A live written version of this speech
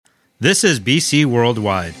This is BC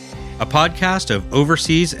Worldwide, a podcast of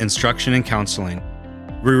overseas instruction and counseling.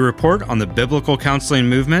 We report on the biblical counseling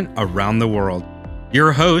movement around the world.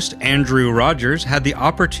 Your host, Andrew Rogers, had the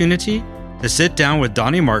opportunity to sit down with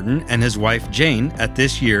Donnie Martin and his wife Jane at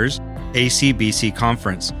this year's ACBC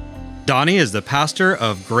conference. Donnie is the pastor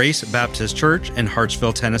of Grace Baptist Church in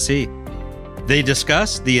Hartsville, Tennessee. They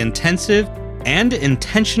discuss the intensive and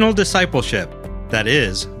intentional discipleship that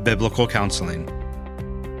is biblical counseling.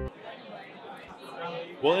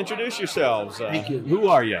 Well, introduce yourselves. Thank you. Who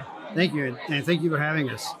are you? Thank you, and thank you for having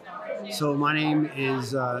us. So my name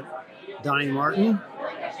is Donnie Martin.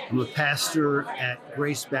 I'm a pastor at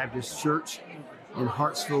Grace Baptist Church in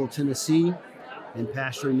Hartsville, Tennessee, and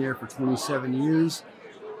pastoring there for 27 years.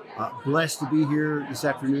 Blessed to be here this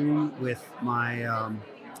afternoon with my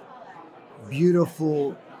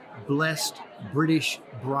beautiful, blessed British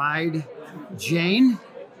bride, Jane.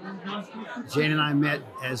 Jane and I met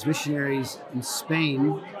as missionaries in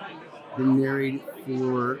Spain, been married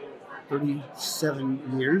for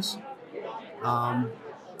 37 years. I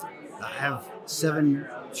have 7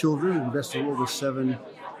 children, and the best of the world with 7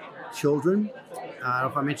 children. I don't know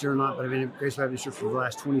if I mentioned it or not, but I've been at Grace Baptist Church for the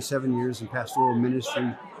last 27 years in pastoral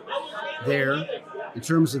ministry there. In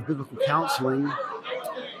terms of biblical counseling,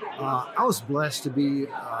 I was blessed to be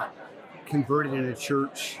converted in a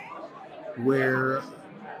church where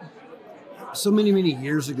so many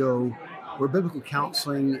years ago, where biblical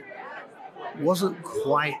counseling wasn't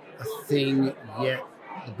quite a thing yet.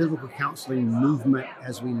 The biblical counseling movement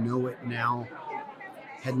as we know it now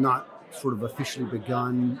had not sort of officially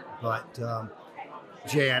begun, but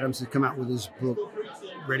Jay Adams had come out with his book,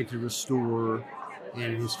 Ready to Restore,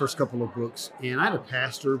 and his first couple of books. And I had a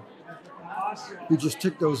pastor who just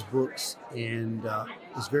took those books and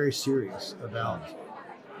was very serious about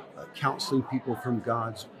counseling people from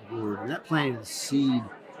God's Word. And that planted a seed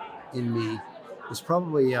in me. It was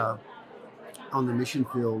probably on the mission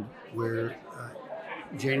field where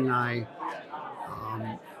Jane and I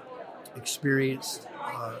experienced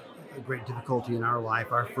a great difficulty in our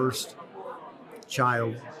life. Our first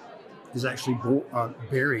child is actually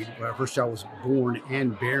buried. Our first child was born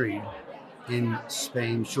and buried in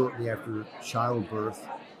Spain shortly after childbirth.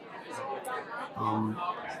 On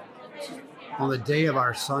the day of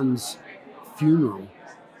our son's funeral,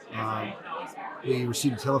 we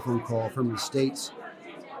received a telephone call from the States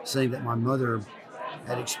saying that my mother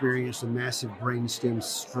had experienced a massive brainstem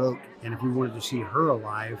stroke, and if we wanted to see her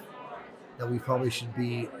alive, that we probably should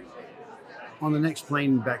be on the next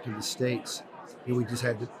plane back to the States. And we just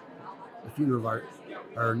had the funeral of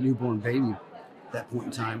our newborn baby at that point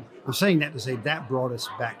in time. I'm saying that to say that brought us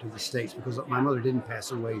back to the States because my mother didn't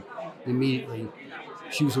pass away immediately.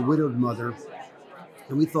 She was a widowed mother,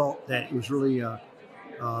 and we thought that it was really a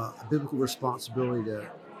biblical responsibility to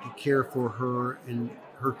care for her in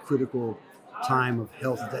her critical time of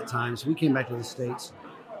health at that time. So we came back to the States,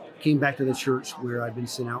 came back to the church where I'd been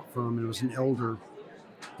sent out from, and was an elder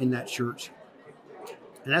in that church.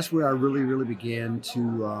 And that's where I really began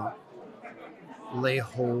to lay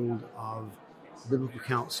hold of biblical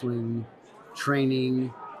counseling,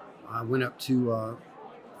 training. I went up to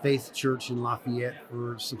Faith Church in Lafayette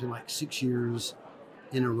for something like 6 years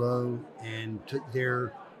in a row and took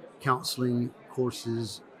their counseling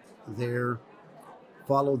courses there.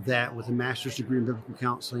 Followed that with a master's degree in biblical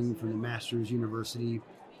counseling from the Masters University.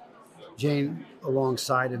 Jane,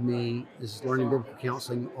 alongside of me, is learning biblical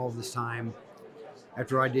counseling all this time.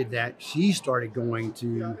 After I did that, she started going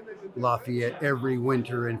to Lafayette every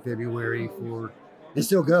winter in February and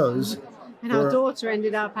still goes. And our daughter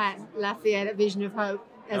ended up at Lafayette at Vision of Hope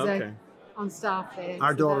on staff there.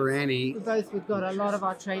 Our daughter Annie. We've got a lot of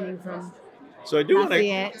our training from So I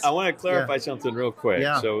want to clarify something real quick.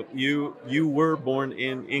 Yeah. So you were born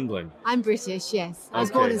in England. I'm British, yes. I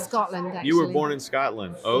was born in Scotland, actually. You were born in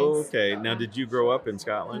Scotland. Oh, okay. Now, did you grow up in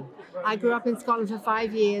Scotland? I grew up in Scotland for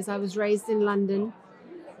 5 years. I was raised in London.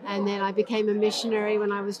 And then I became a missionary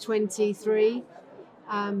when I was 23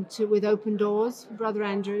 with Open Doors, Brother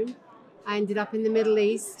Andrew. I ended up in the Middle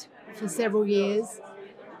East for several years.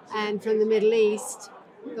 And from the Middle East,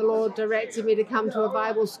 the Lord directed me to come to a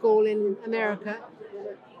Bible school in America.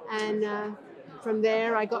 And from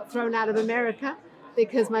there, I got thrown out of America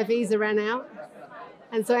because my visa ran out.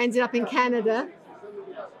 And so I ended up in Canada.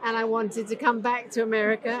 And I wanted to come back to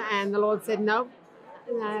America. And the Lord said, no.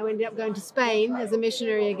 And I ended up going to Spain as a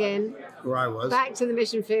missionary again. Where I was. Back to the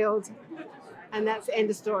mission field. And that's the end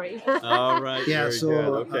of story. All right. Yeah, very so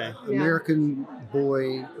good. Okay. American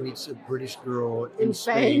boy meets a British girl in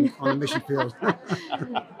Spain on the mission field.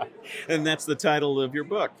 And that's the title of your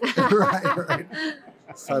book. Right.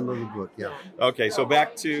 Title of the book, yeah. Okay, so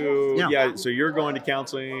back to Yeah. so you're going to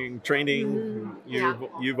counseling training.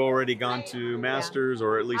 You've already gone to masters,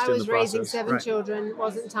 or at least I in was the raising process. 7 Right. children. It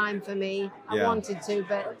wasn't time for me. I Yeah. wanted to,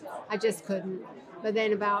 but I just couldn't. But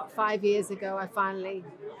then about 5 years ago, I finally.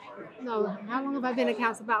 No, how long have I been a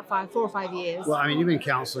counselor? About 4 or 5 years. Well, I mean, you've been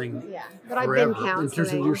counseling Yeah, but I've been forever counseling. in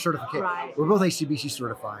terms of your certification. Right. We're both ACBC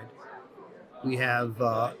certified. We have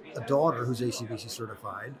a daughter who's ACBC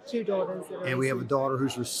certified, 2 daughters. That are and we have a daughter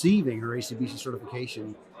who's receiving her ACBC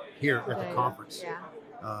certification here at the Okay. conference. Yeah.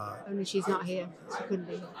 Uh, Only she's not here. She couldn't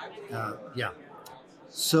be here. yeah.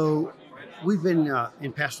 So we've been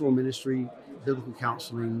in pastoral ministry, biblical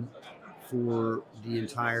counseling for the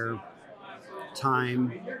entire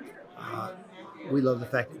time. We love the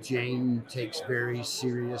fact that Jane takes very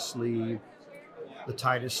seriously the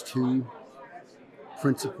Titus 2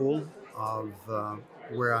 principle of,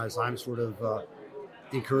 whereas I'm sort of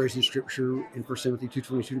encouraged in Scripture in 1 Timothy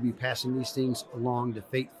 2:22 to be passing these things along to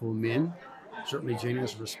faithful men. Certainly Jane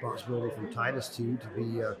has a responsibility from Titus 2 to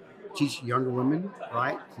be teach younger women,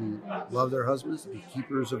 right, to love their husbands, to be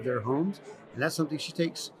keepers of their homes. And that's something she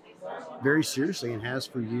takes very seriously and has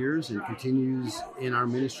for years and continues in our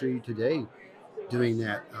ministry today doing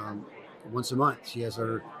that once a month. She has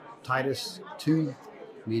our Titus 2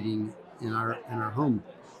 meeting in our home.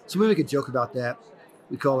 So we make a joke about that.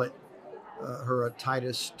 We call it her a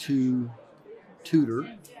Titus 2 tutor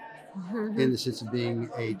in the sense of being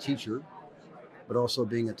a teacher, but also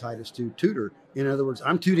being a Titus 2 tutor. In other words,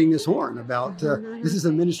 I'm tooting this horn about this is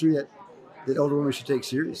a ministry that older women should take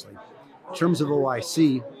seriously. In terms of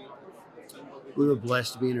OIC, we were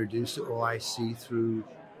blessed to be introduced to OIC through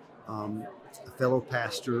a fellow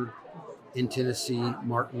pastor in Tennessee,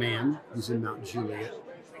 Mark Mann, who's in Mount Juliet.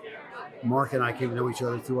 Mark and I came to know each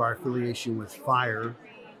other through our affiliation with FIRE,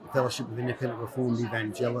 the Fellowship of Independent Reformed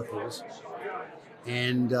Evangelicals.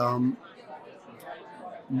 And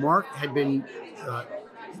Mark had been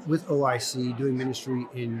with OIC doing ministry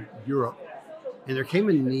in Europe, and there came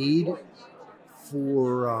a need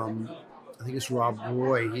for, I think it's Rob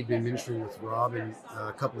Roy. He'd been ministering with Rob, and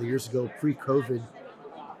a couple of years ago, pre-COVID,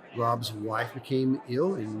 Rob's wife became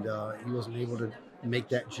ill, and he wasn't able to make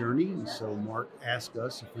that journey. And so Mark asked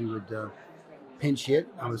us if we would pinch hit.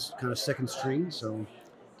 I was kind of second string, so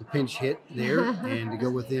to pinch hit there and to go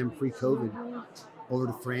with them pre-COVID over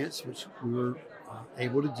to France, which we were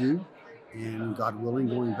able to do, and God willing,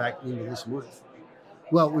 going back into this month.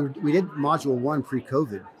 Well, we did module 1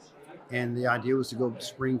 pre-COVID, and the idea was to go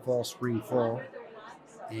spring, fall.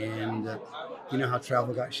 And you know how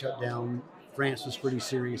travel got shut down. France was pretty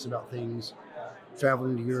serious about things,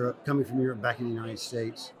 traveling to Europe, coming from Europe back in the United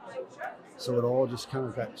States. So it all just kind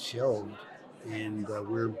of got shelved, and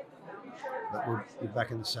we're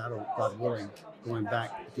back in the saddle, God willing, going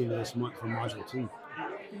back at the end of this month for module 2.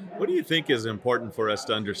 What do you think is important for us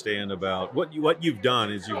to understand about what you've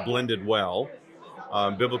done is you've blended well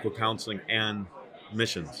biblical counseling and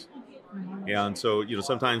missions. And so,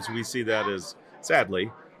 sometimes we see that as,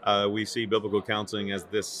 sadly, we see biblical counseling as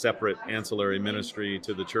this separate ancillary ministry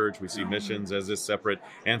to the church. We see missions as this separate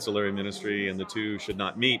ancillary ministry, and the two should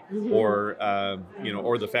not meet. Or,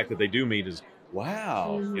 or the fact that they do meet is,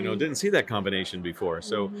 wow, didn't see that combination before.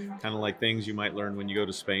 So kind of like things you might learn when you go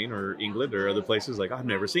to Spain or England or other places, like, I've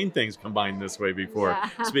never seen things combined this way before.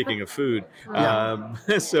 Yeah. Speaking of food. Yeah.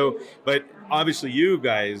 But obviously you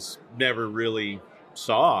guys never really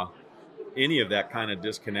saw any of that kind of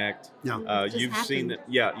disconnect. No. You've happened. seen that.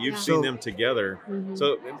 Yeah, you've Yeah. seen So- them together.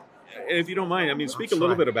 So if you don't mind, speak a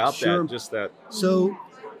little bit about Sure. that, just that. So,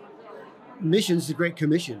 missions, the Great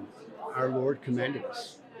Commission, our Lord commanded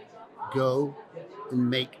us, go and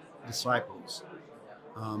make disciples.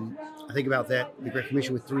 I think about that, the Great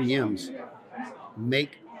Commission with 3 M's.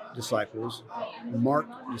 Make disciples, mark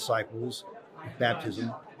disciples,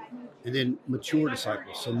 baptism, and then mature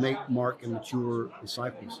disciples. So make, mark, and mature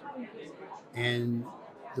disciples. And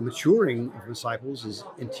the maturing of disciples is,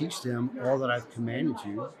 and teach them all that I've commanded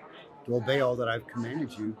you, to obey all that I've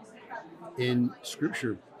commanded you in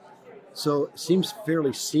Scripture. So it seems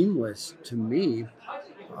fairly seamless to me.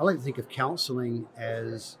 I like to think of counseling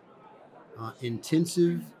as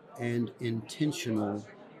intensive and intentional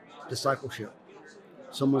discipleship.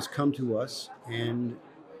 Someone's come to us, and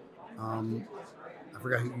I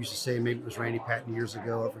forgot who used to say, maybe it was Randy Patton years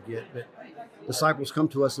ago, I forget, but disciples come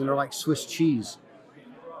to us and they're like Swiss cheese.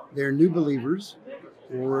 They're new believers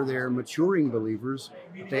or they're maturing believers,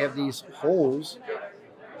 but they have these holes,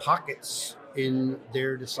 pockets in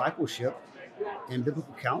their discipleship, and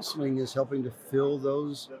biblical counseling is helping to fill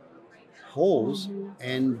those holes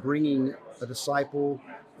and bringing a disciple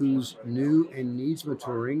who's new and needs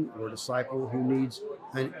maturing, or a disciple who needs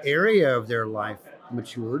an area of their life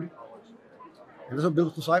matured. And that's what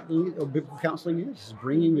biblical counseling is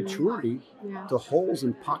bringing maturity Yeah. to holes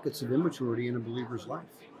and pockets of immaturity in a believer's life.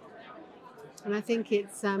 And I think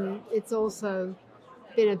it's also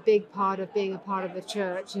been a big part of being a part of the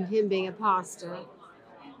church and him being a pastor.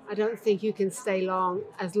 I don't think you can stay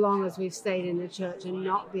as long as we've stayed in the church and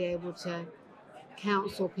not be able to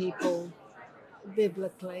counsel people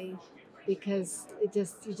biblically, because you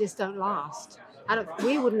just don't last.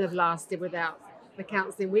 We wouldn't have lasted without the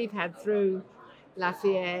counseling we've had through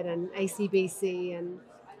Lafayette and ACBC, and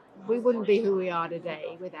we wouldn't be who we are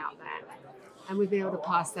today without that. And we've been able to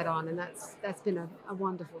pass that on, and that's been a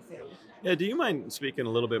wonderful thing. Yeah, do you mind speaking a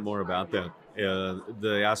little bit more about that?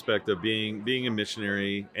 The aspect of being a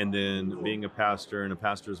missionary and then being a pastor and a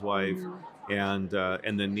pastor's wife, and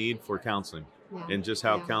the need for counseling, and just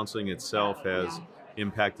how counseling itself has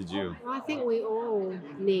impacted you. Well, I think we all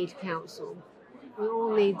need counsel. We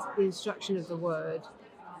all need the instruction of the Word.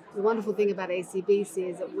 The wonderful thing about ACBC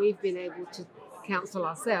is that we've been able to counsel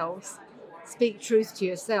ourselves, speak truth to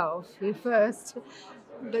yourself, you first,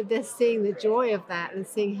 but just seeing the joy of that and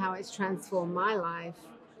seeing how it's transformed my life,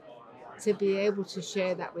 to be able to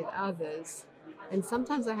share that with others. And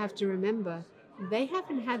sometimes I have to remember, they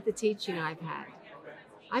haven't had the teaching I've had.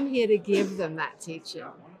 I'm here to give them that teaching.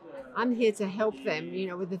 I'm here to help them,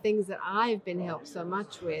 with the things that I've been helped so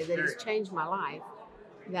much with, that has changed my life,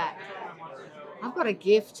 that I've got a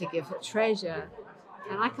gift to give, a treasure.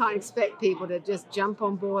 And I can't expect people to just jump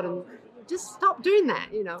on board and just stop doing that,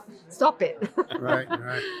 stop it. Right.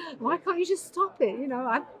 Why can't you just stop it?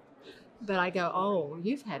 But I go, oh,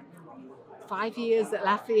 you've had 5 years at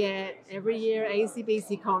Lafayette, every year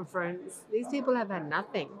ACBC conference. These people have had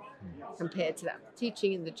nothing compared to that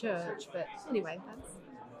teaching in the church. But anyway, that's...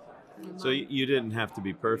 So you didn't have to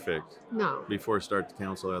be perfect before start to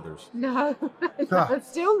counsel others. No,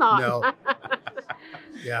 still not. No.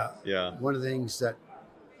 Yeah. Yeah. One of the things that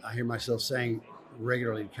I hear myself saying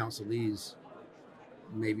regularly to counselees,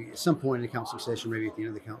 maybe at some point in the counseling session, maybe at the end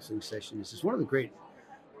of the counseling session, is just one of the great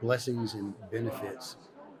blessings and benefits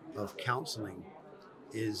of counseling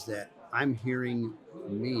is that I'm hearing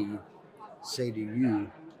me say to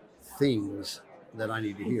you things that I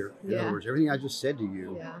need to hear. In other words, everything I just said to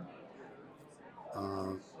you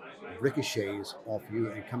ricochets off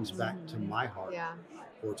you and comes back to my heart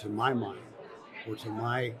or to my mind or to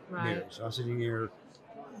my marriage. So I'm sitting here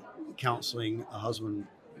counseling a husband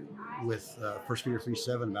with 1 Peter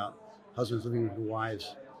 3:7 about husbands living with their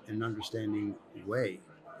wives in an understanding way.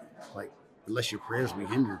 Like, unless your prayers be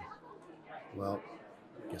hindered. Well,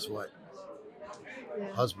 guess what?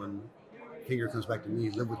 Husband, finger comes back to me,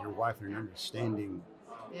 live with your wife in an understanding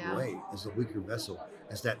way as the weaker vessel,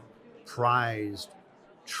 as that prized,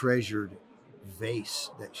 treasured vase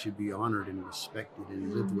that should be honored and respected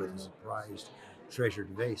and lived with as a prized, treasured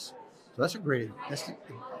vase. So that's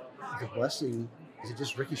the blessing is it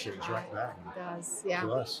just ricochets right back. It does,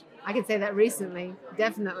 to us. I can say that recently,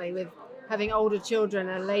 definitely, with having older children,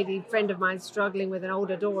 a lady friend of mine struggling with an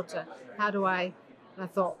older daughter. I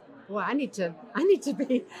thought, well, I need to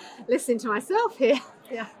be listening to myself here.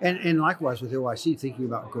 Yeah. And likewise with OIC, thinking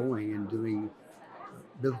about going and doing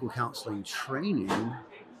biblical counseling training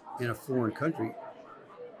in a foreign country,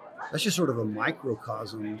 that's just sort of a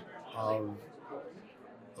microcosm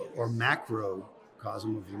or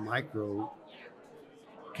macrocosm of the micro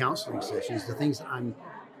counseling sessions. The things that I'm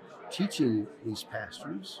teaching these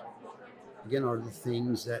pastors, again, are the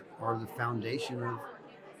things that are the foundation of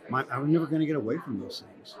I'm never going to get away from those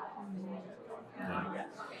things.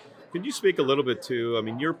 Could you speak a little bit to,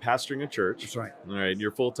 you're pastoring a church. That's right. All right,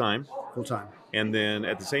 you're full-time. Full-time. And then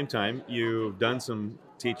at the same time, you've done some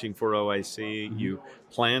teaching for OIC. Mm-hmm. You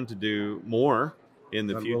plan to do more in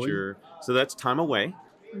the future. Really? So that's time away.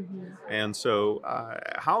 Mm-hmm. And so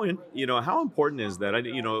how important is that?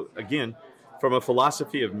 Again, from a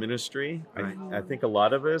philosophy of ministry, right. I think a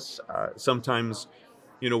lot of us sometimes,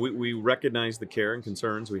 we recognize the care and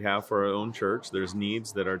concerns we have for our own church. There's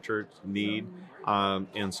needs that our church need,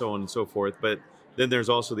 and so on and so forth. But then there's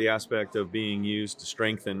also the aspect of being used to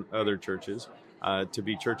strengthen other churches, to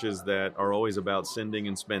be churches that are always about sending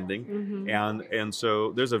and spending. Mm-hmm. And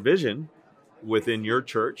so there's a vision within your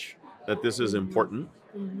church that this is important,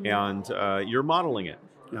 mm-hmm. and you're modeling it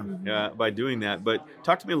by doing that. But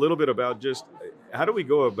talk to me a little bit about just how do we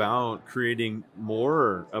go about creating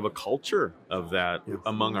more of a culture of that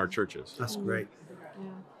among our churches? That's great.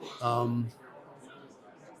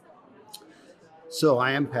 So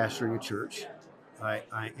I am pastoring a church.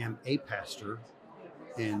 I am a pastor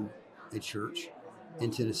in a church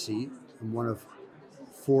in Tennessee. I'm one of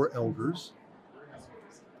 4 elders.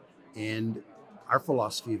 And our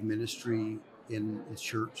philosophy of ministry in the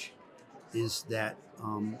church is that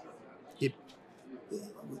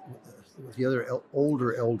the other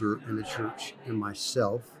older elder in the church and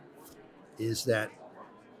myself is that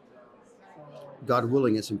God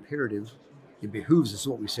willing, it's imperative. It behooves us,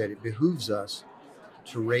 what we said, it behooves us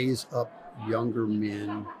to raise up younger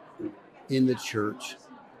men in the church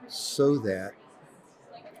so that,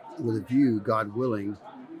 with a view, God willing,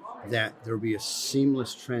 that there will be a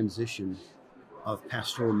seamless transition of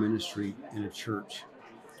pastoral ministry in a church.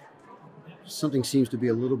 Something seems to be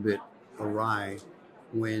a little bit awry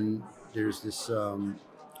when there's this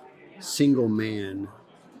single man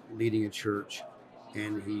leading a church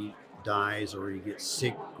and he dies, or he gets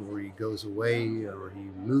sick, or he goes away, or he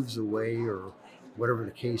moves away, or whatever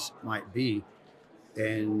the case might be,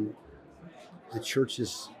 and the church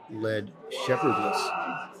is led shepherdless.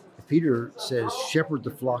 Peter says, shepherd the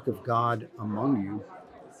flock of God among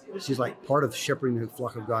you. She's like, part of shepherding the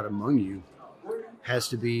flock of God among you has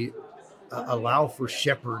to be allow for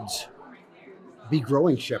shepherds, be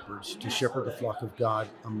growing shepherds to shepherd the flock of God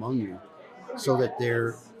among you, so that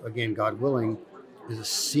there, again, God willing, is a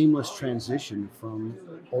seamless transition from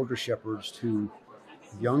older shepherds to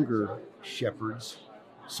younger shepherds,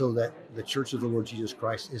 so that the church of the Lord Jesus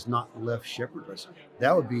Christ is not left shepherdless.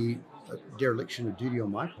 That would be a dereliction of duty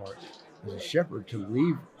on my part as a shepherd, to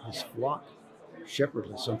leave his flock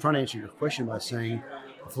shepherdless. So I'm trying to answer your question by saying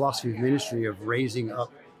the philosophy of ministry of raising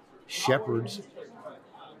up shepherds,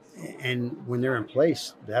 and when they're in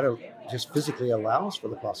place, that just physically allows for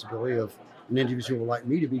the possibility of an individual like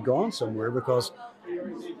me to be gone somewhere, because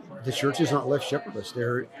the church is not left shepherdless.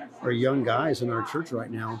 There are young guys in our church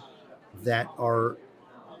right now that are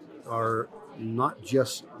not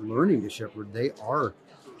just learning to shepherd, they are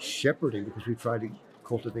shepherding, because we try to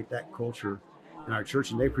cultivate that culture in our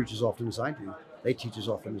church, and they preach as often as I do. They teach as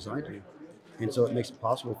often as I do. And so it makes it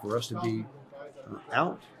possible for us to be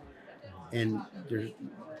out. And there's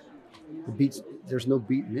no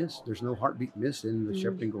beat missed. There's no heartbeat missed in the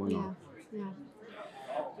shepherding going on. Yeah.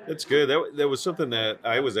 That's good. That was something that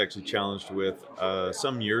I was actually challenged with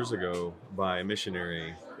some years ago by a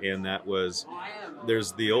missionary, and that was,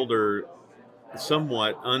 there's the older,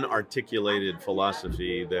 somewhat unarticulated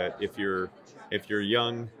philosophy that if you're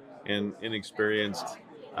young and inexperienced,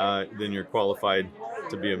 then you're qualified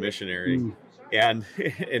to be a missionary. And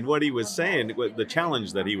what he was saying, the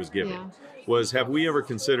challenge that he was giving was, have we ever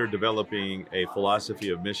considered developing a philosophy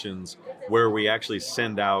of missions where we actually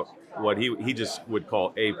send out what he just would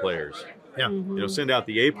call A players? Yeah. Send out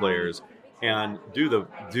the A players and do the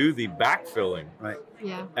backfilling right.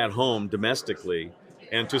 at home domestically.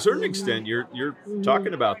 And to a certain extent, you're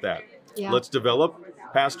talking about that. Yeah. Let's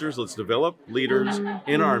develop pastors, let's develop leaders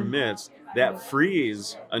in our midst that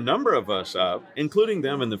frees a number of us up, including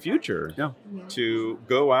them in the future, to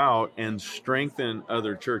go out and strengthen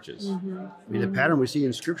other churches. I mean, the pattern we see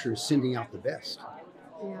in Scripture is sending out the best.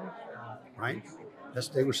 Yeah. Right?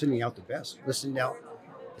 They were sending out the best. Listening out,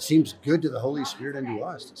 it seems good to the Holy Spirit and to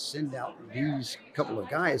us to send out these couple of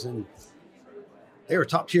guys, and they were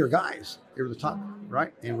top tier guys. They were the top,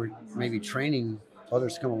 right? And we're maybe training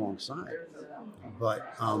others to come alongside,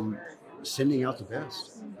 but sending out the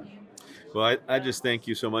best. Well, I just thank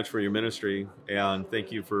you so much for your ministry, and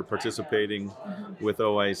thank you for participating with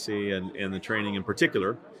OIC and the training in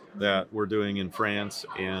particular that we're doing in France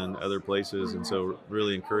and other places. And so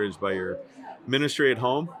really encouraged by your ministry at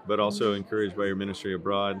home, but also encouraged by your ministry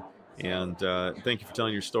abroad. And thank you for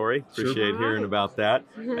telling your story. Appreciate hearing about that,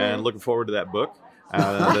 and looking forward to that book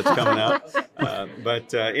that's coming out.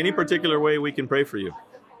 But any particular way we can pray for you?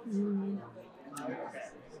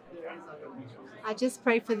 I just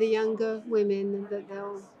pray for the younger women that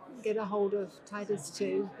they'll get a hold of Titus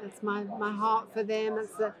 2. That's my heart for them.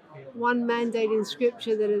 That's the one mandate in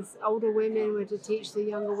Scripture, that as older women we're to teach the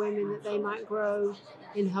younger women that they might grow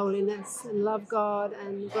in holiness and love God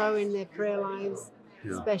and grow in their prayer lives.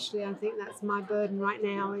 Especially, I think that's my burden right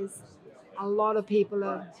now, is a lot of people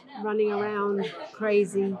are running around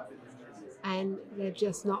crazy and they're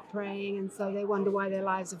just not praying, and so they wonder why their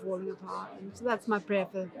lives are falling apart. And so that's my prayer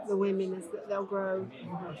for the women, is that they'll grow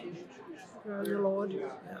in the Lord.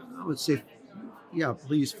 I would say,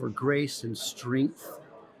 please, for grace and strength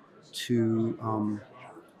to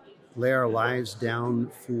lay our lives down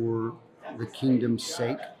for the kingdom's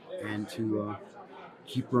sake, and to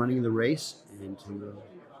keep running the race, and to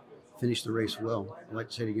finish the race well. I like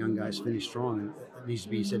to say to young guys, finish strong, and it needs to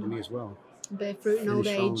be said to me as well. Bear fruit in old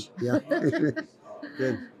age. Yeah. Good.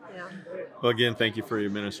 Yeah. Well, again, thank you for your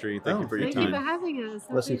ministry. Thank you for your time. Thank you for having us.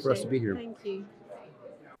 Blessing for us to be here. Thank you.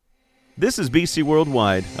 This is BC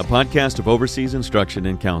Worldwide, a podcast of overseas instruction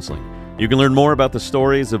and counseling. You can learn more about the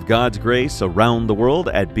stories of God's grace around the world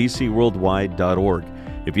at bcworldwide.org.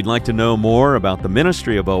 If you'd like to know more about the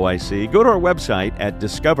ministry of OIC, go to our website at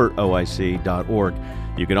discoveroic.org.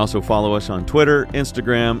 You can also follow us on Twitter,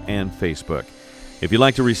 Instagram, and Facebook. If you'd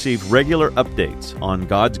like to receive regular updates on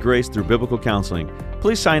God's grace through biblical counseling,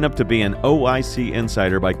 please sign up to be an OIC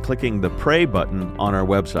Insider by clicking the Pray button on our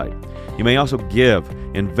website. You may also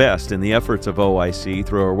invest in the efforts of OIC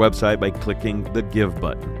through our website by clicking the Give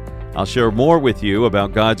button. I'll share more with you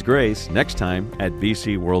about God's grace next time at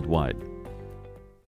BC Worldwide.